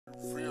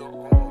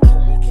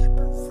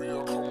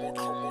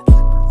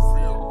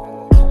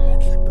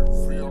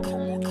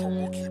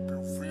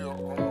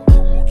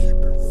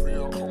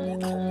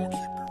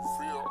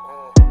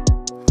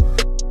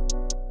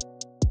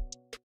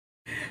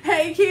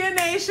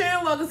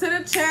KiaaNationn, welcome to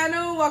the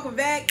channel. Welcome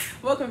back.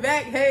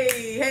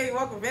 Hey,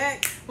 welcome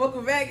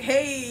back.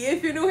 Hey,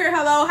 if you're new here,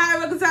 hello, hi,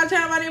 welcome to our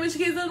channel. My name is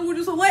Shakia. We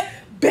do some what?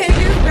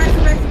 Bangers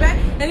back.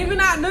 And if you're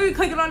not new, you're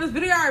clicking on this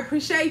video, I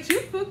appreciate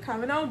you for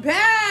coming on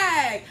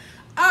back.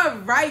 All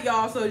right,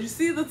 y'all. So you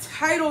see the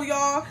title,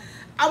 y'all.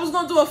 I was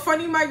gonna do a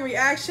Funny Mike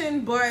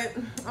reaction, but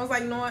I was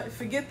like, no,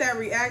 forget that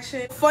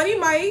reaction. Funny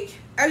Mike,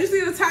 as you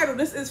see the title,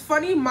 this is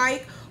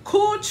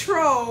Funnymike-cool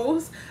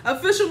Trollz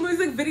official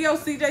music video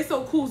CJ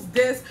So Cool's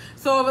diss.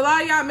 So if a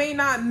lot of y'all may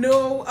not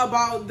know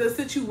about the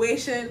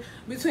situation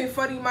between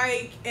Funny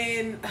Mike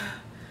and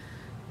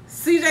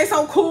CJ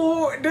So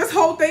Cool, this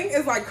whole thing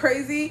is like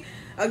crazy.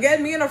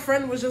 Again, me and a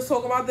friend was just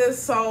talking about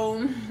this,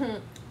 so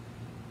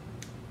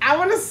I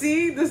want to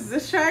see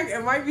this track.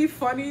 It might be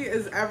funny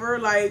as ever.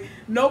 Like,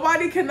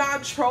 nobody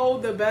cannot troll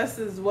the best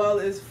as well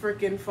as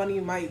freaking Funny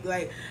Mike.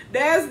 Like,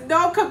 there's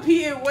no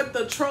competing with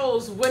the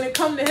trolls when it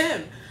come to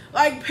him.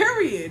 Like,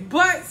 period.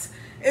 But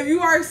if you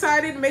are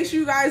excited, make sure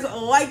you guys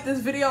like this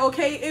video,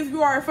 okay? If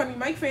you are a Funny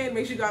Mike fan,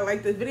 make sure you guys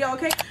like this video,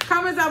 okay?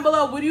 Comment down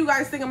below, what do you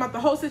guys think about the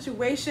whole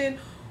situation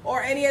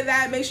or any of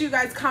that? Make sure you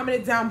guys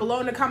comment it down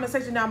below in the comment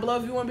section down below.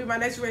 If you want to be my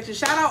next reaction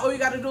shout out, all you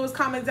got to do is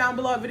comment down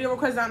below, a video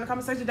request down in the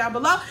comment section down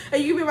below,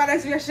 and you can be my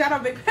next reaction shout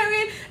out, big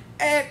period.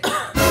 And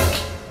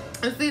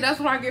see, that's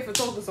what I get for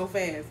talking so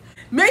fast.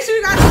 Make sure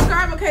you guys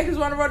subscribe, okay, because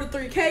we're on the road to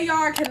 3K, y'all.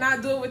 I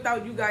cannot do it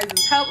without you guys'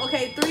 help,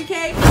 okay?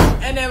 3K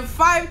and then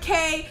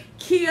 5K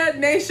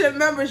KiaaNationn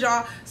members,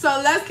 y'all. So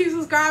let's keep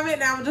subscribing.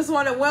 Now I just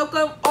want to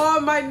welcome all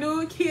my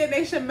new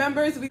KiaaNationn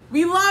members.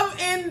 We love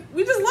and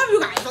we just love you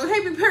guys, okay,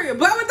 big period.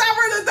 But without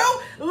further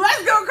ado,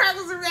 let's go crack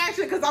this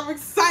reaction because I'm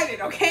excited,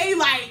 okay?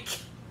 Like,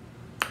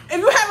 if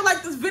you haven't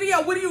liked this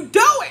video, what are you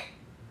doing?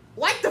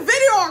 Like the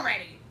video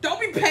already. Don't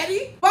be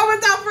petty. But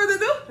without further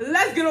ado,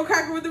 let's get on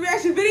cracking with the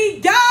reaction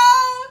video.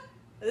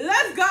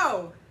 Let's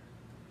go.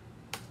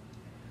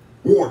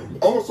 Warning,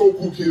 all So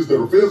Cool kids that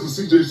are fans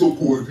of CJ So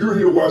Cool, if you're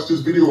here to watch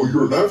this video or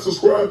you're not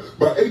subscribed,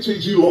 by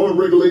HAG law and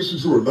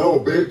regulations, you are now a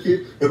bad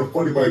kid and a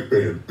Funny Mike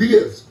fan.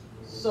 BS.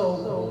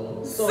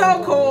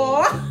 So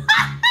cool.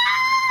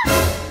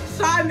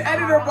 Shot and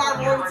editor by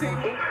royalty.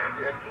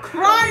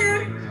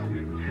 Crying.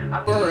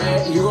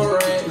 You a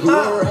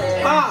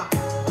rat.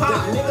 The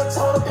nigga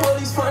told the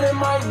police Funny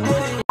Mike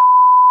did it.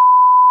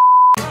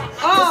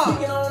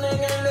 Speaking on that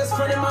game, that's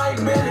Funny Mike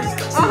business.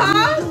 I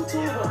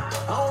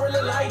don't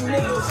really like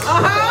niggas.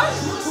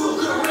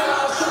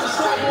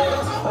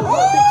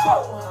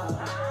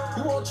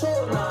 You want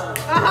troll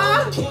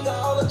now? King of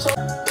all the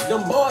troll.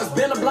 Them boys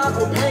been a block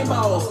with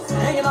paintballs,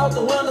 hanging out the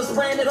window,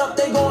 spraying it up.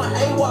 They going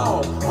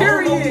AWOL.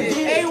 Period.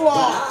 AWOL.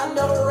 I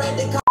never read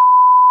they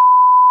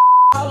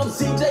call him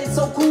CJ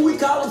So Cool. We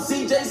call him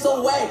CJ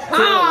So Whack.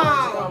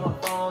 On my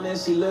phone and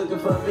she looking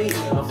for me.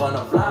 I'm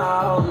finna fly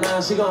out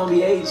now. She gonna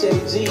be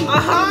HAG.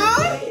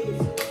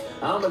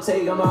 I'ma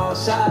take them all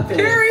shopping.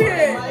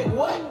 Period. Like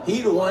what?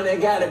 He the one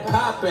that got it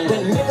popping. The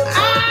nigga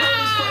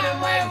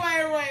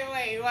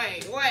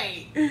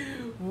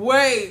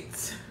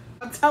Wait.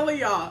 I'm telling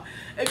y'all,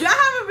 if y'all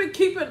haven't been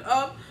keeping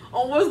up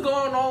on what's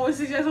going on with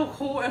CJ So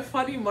Cool and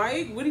Funny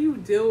Mike, what are you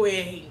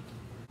doing?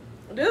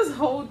 This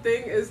whole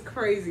thing is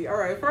crazy. All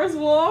right, first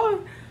of all,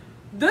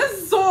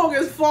 this song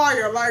is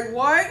fire. Like,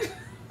 what?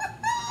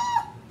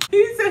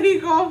 He said he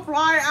gonna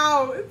fly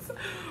out.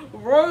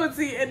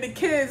 Royalty and the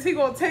kids, he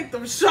gonna take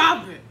them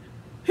shopping.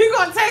 He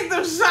gonna take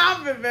them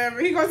shopping,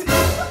 baby. He gonna take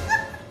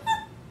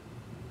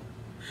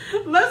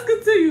Let's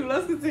continue.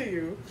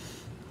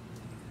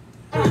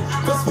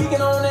 But speaking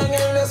on that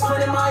game, that's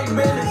Funny Mike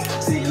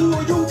business. See, you a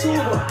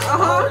YouTuber.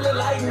 I really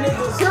like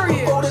niggas.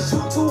 Period. Before this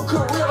YouTube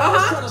career, I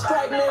was trying to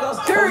strike niggas.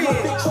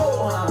 Period. Big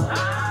troll,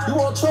 You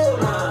want troll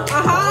now?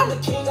 I'm the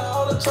king of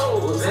all the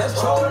trolls. Let's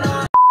troll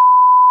now.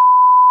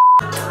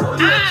 Oh,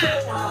 you a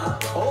troll,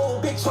 Oh,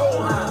 big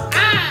troll,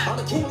 I'm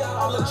the king of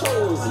all the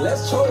trolls.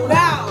 Let's troll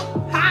now.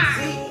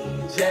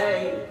 CJ,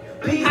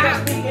 please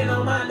stop speaking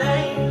on my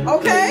name.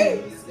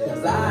 Okay.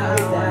 Cause I hate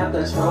to have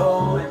to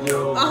troll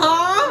you. I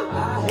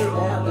hate to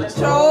have to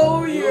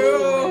troll you.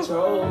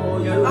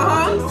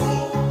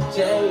 CJ,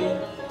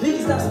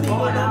 please stop speaking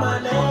on my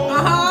name.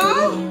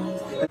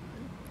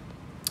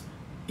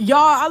 Y'all,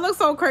 I look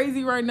so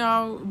crazy right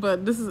now,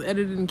 but this is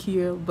edited in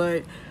Kia,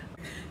 but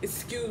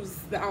excuse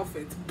the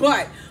outfits.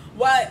 But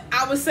what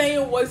I was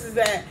saying was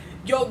that,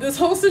 yo, this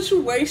whole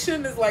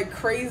situation is like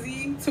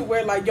crazy to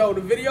where like, yo,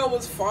 the video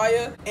was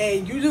fire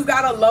and you just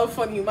gotta love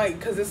Funny Mike,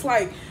 because it's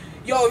like,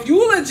 yo, if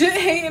you legit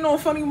hating on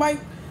Funny Mike,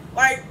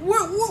 like, why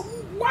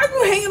are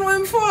you hating on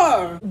him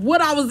for? What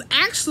I was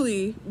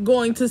actually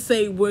going to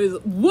say was,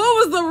 what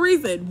was the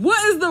reason?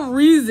 What is the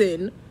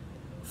reason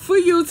for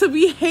you to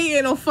be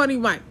hating on Funny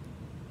Mike?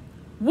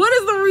 What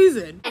is the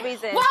reason? What was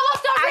the reason? What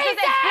was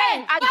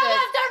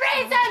the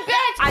reason,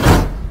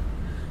 bitch?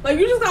 Like,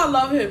 you just gotta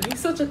love him. He's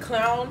such a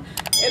clown.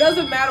 It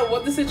doesn't matter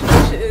what the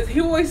situation is. He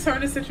always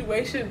turns the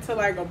situation to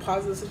like a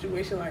positive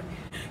situation. Like,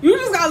 you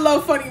just gotta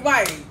love Funny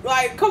Mike.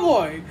 Like, come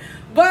on.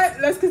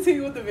 But let's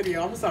continue with the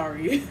video. I'm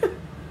sorry.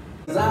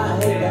 I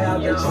hate to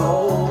have to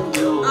troll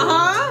you.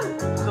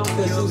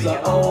 Cause you's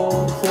an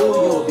old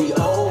fool.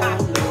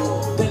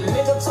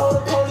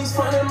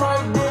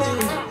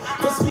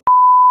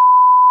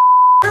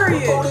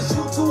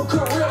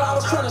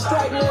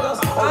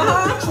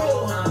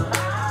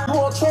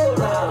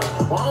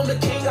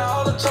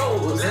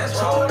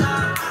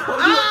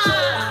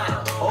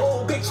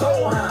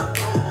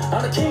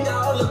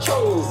 the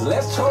trolls.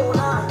 Let's troll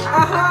now.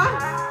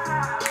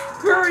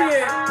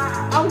 Period.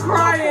 I'm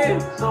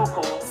crying. So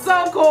cool.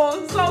 So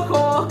cool. So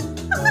cool.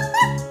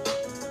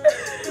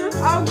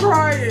 I'm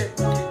crying.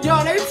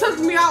 Yo, they took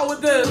me out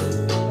with this.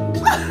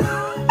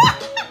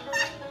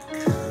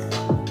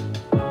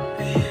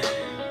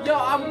 Yo,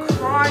 I'm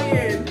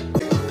crying.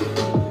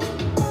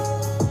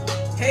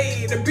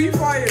 Hey, the beat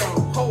fire though.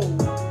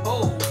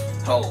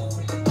 Ho.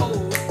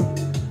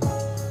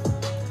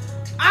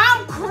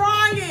 I'm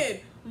crying.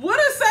 What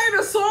it say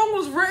the song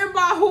was written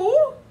by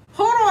who?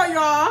 Hold on,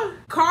 y'all.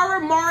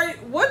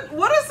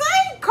 What it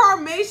say?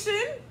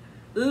 KiaaNationn,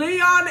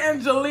 Leon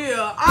and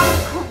Jalea.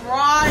 I'm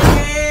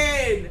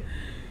crying.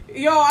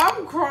 Yo,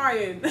 I'm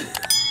crying.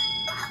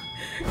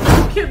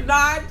 You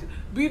cannot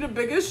be the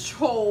biggest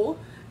troll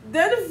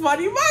than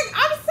Funnymike.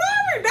 I'm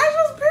sorry. That's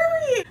just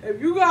period.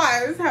 If you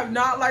guys have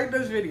not liked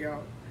this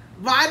video,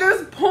 by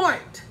this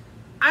point,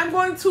 I'm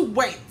going to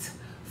wait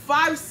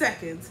 5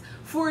 seconds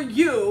for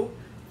you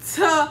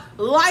to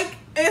like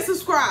and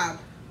subscribe.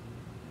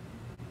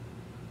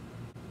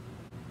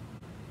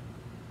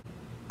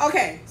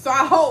 Okay, so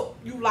I hope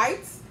you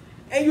liked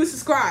and you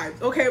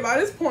subscribed. Okay, by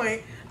this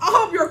point, I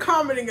hope you're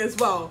commenting as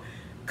well.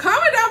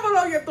 Comment down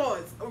below your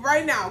thoughts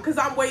right now, because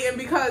I'm waiting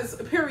because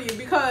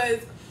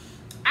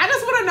I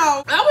just want to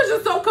know. I was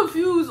just so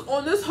confused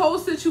on this whole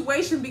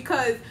situation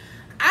because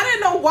I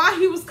didn't know why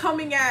he was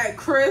coming at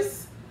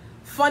Chris,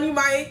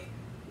 Funnymike,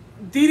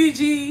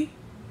 DDG,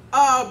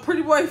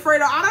 Pretty Boy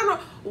Fredo. I don't know.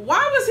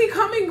 Why was he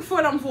coming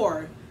for them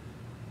for?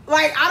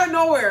 Like, out of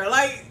nowhere.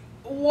 Like,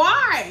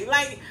 why?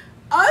 Like,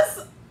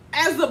 us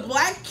as the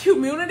black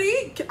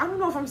community, I don't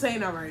know if I'm saying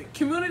that right.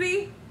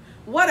 Community?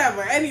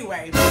 Whatever.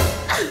 Anyway.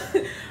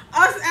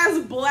 Us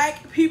as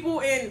black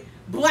people and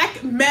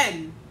black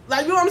men.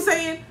 Like, you know what I'm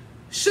saying?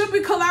 Should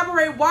we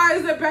collaborate? Why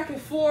is it back and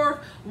forth?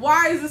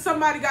 Why is it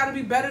somebody got to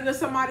be better than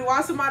somebody?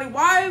 Why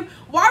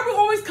are we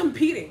always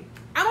competing?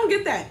 I don't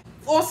get that.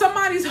 Or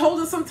somebody's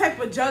holding some type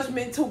of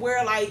judgment to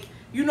where, like,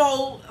 you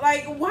know,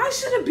 like, why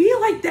should it be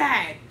like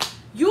that?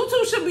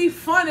 YouTube should be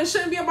fun. It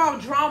shouldn't be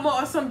about drama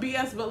or some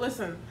BS. But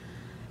listen,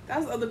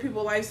 that's other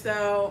people's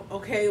lifestyle,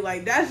 okay?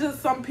 Like, that's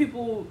just some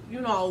people, you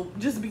know,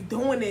 just be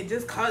doing it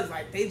just cause,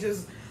 like, they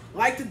just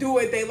like to do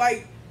it. They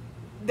like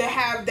to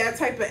have that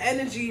type of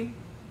energy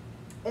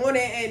on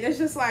it, and it's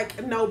just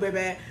like, no,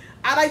 baby.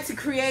 I like to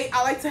create.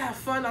 I like to have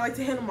fun. I like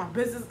to handle my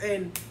business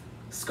and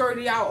skirt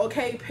it out,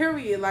 okay?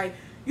 Period. Like,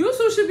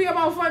 YouTube should be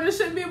about fun. It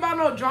shouldn't be about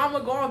no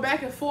drama, going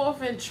back and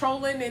forth and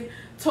trolling and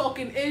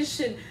talking ish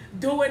and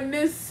doing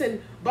this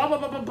and blah blah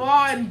blah blah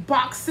blah and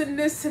boxing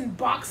this and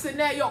boxing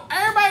that. Yo,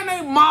 everybody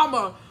named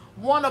Mama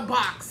want a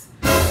box.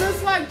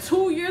 Since like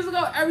 2 years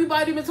ago,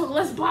 everybody been talking,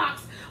 let's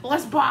box,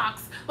 let's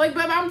box. Like,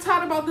 baby, I'm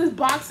tired about this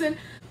boxing.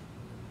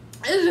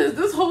 It's just,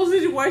 this whole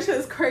situation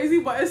is crazy,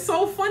 but it's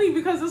so funny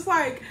because it's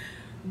like,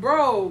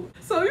 bro.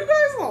 So you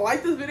guys gonna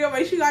like this video,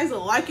 make sure you guys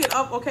like it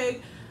up,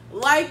 okay?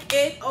 Like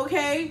it,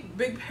 okay?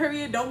 Big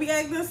period. Don't be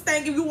acting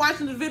stank if you're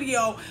watching the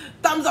video.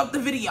 Thumbs up the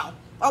video,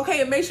 okay?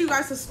 And make sure you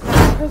guys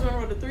subscribe because we're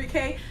on the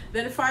 3K,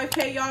 then the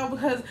 5K, y'all,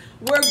 because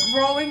we're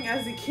growing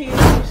as the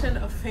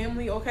KiaaNationn, a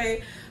family,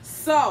 okay?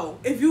 So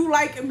if you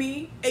like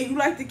me and you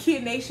like the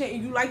KiaaNationn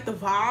and you like the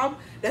vibe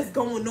that's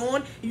going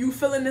on, you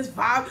feeling this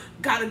vibe,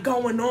 got it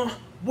going on,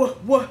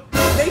 what?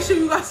 Make sure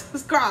you guys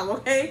subscribe,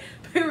 okay?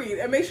 Period.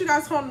 And make sure you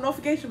guys turn on the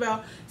notification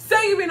bell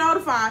so you be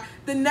notified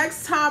the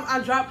next time I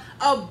drop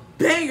a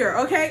banger,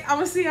 okay? I'm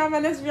gonna see you on my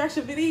next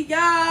reaction video.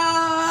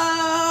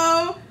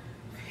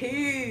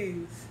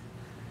 Peace.